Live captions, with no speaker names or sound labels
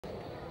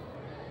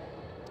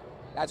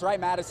That's right,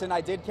 Madison. I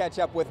did catch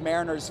up with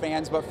Mariners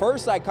fans, but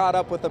first I caught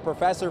up with a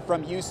professor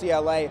from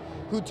UCLA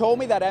who told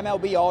me that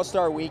MLB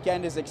All-Star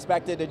Weekend is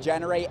expected to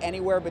generate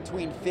anywhere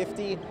between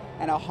 $50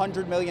 and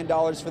 $100 million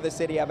for the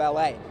city of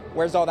LA.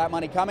 Where's all that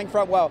money coming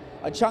from? Well,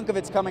 a chunk of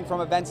it's coming from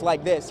events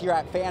like this here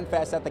at Fan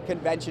Fest at the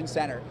Convention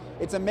Center.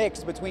 It's a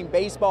mix between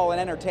baseball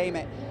and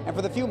entertainment, and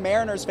for the few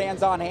Mariners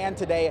fans on hand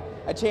today,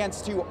 a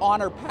chance to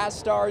honor past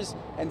stars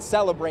and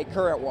celebrate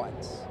current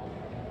ones.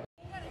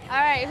 All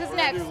right, who's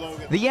next?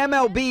 The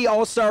MLB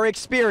All-Star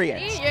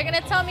Experience. You're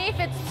gonna tell me if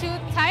it's too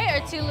tight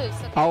or too loose.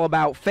 Okay? All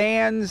about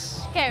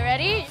fans. Okay,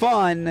 ready?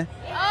 Fun.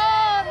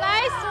 Oh,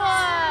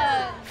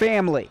 nice one.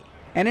 Family.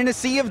 And in a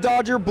sea of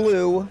Dodger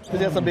blue, He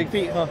has some big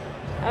feet, huh?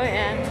 Oh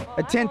yeah.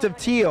 a tint of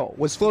teal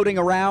was floating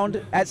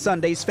around at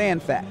Sunday's Fan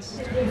Fest.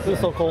 This is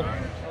so cool.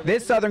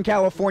 This Southern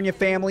California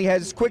family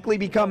has quickly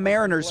become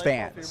Mariners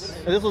fans.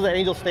 And this was at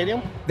Angel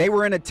Stadium. They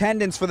were in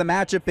attendance for the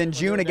matchup in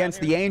June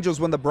against the Angels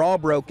when the brawl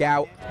broke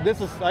out.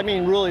 This is, I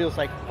mean, really, it was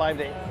like 5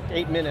 to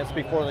 8 minutes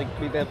before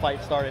the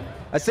fight started.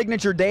 A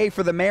signature day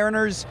for the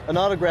Mariners, An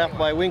autograph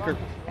by Winker.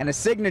 and a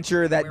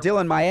signature that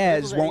Dylan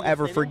Maez won't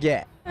ever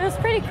forget. It was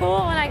pretty cool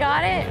when I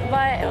got it,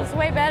 but it was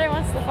way better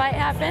once the fight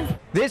happened.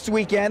 This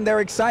weekend,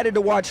 they're excited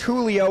to watch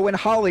Julio in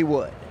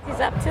Hollywood.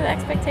 He's up to the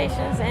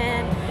expectations,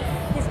 and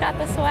he's got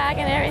the swag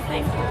and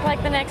everything,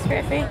 like the next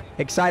Griffey.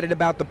 Excited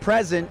about the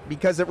present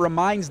because it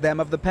reminds them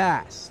of the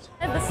past.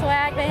 The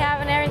swag they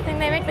have and everything,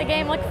 they make the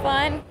game look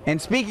fun.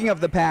 And speaking of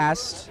the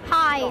past,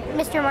 Hi,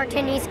 Mr.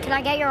 Martinez. Can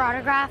I get your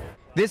autograph?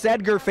 this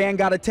Edgar fan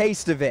got a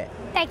taste of it.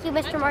 Thank you,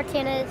 Mr.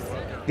 Martinez.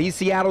 These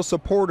Seattle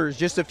supporters,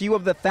 just a few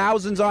of the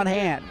thousands on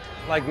hand.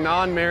 Like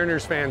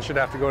non-Mariners fans should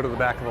have to go to the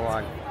back of the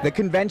line. The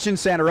Convention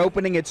Center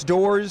opening its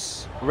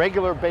doors,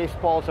 Regular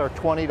baseballs are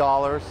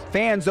 $20.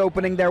 fans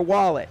opening their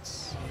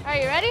wallets. Are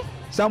you ready?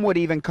 Some would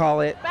even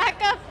call it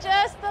Back up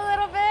just a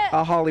little bit.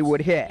 a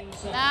Hollywood hit.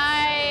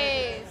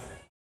 Nice.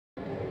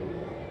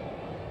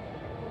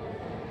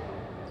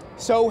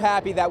 So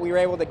happy that we were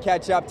able to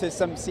catch up to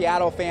some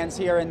Seattle fans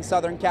here in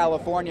Southern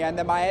California, and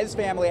the Maez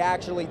family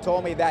actually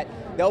told me that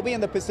they'll be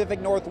in the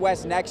Pacific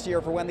Northwest next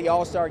year for when the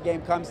All-Star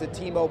game comes to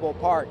T-Mobile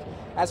Park.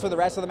 As for the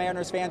rest of the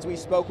Mariners fans we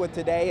spoke with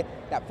today,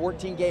 that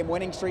 14-game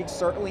winning streak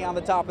certainly on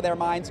the top of their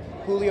minds.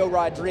 Julio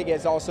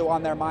Rodriguez also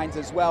on their minds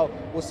as well.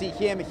 We'll see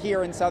him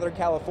here in Southern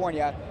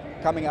California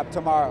coming up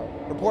tomorrow.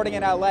 Reporting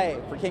in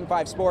LA for King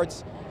 5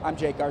 Sports, I'm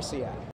Jake Garcia.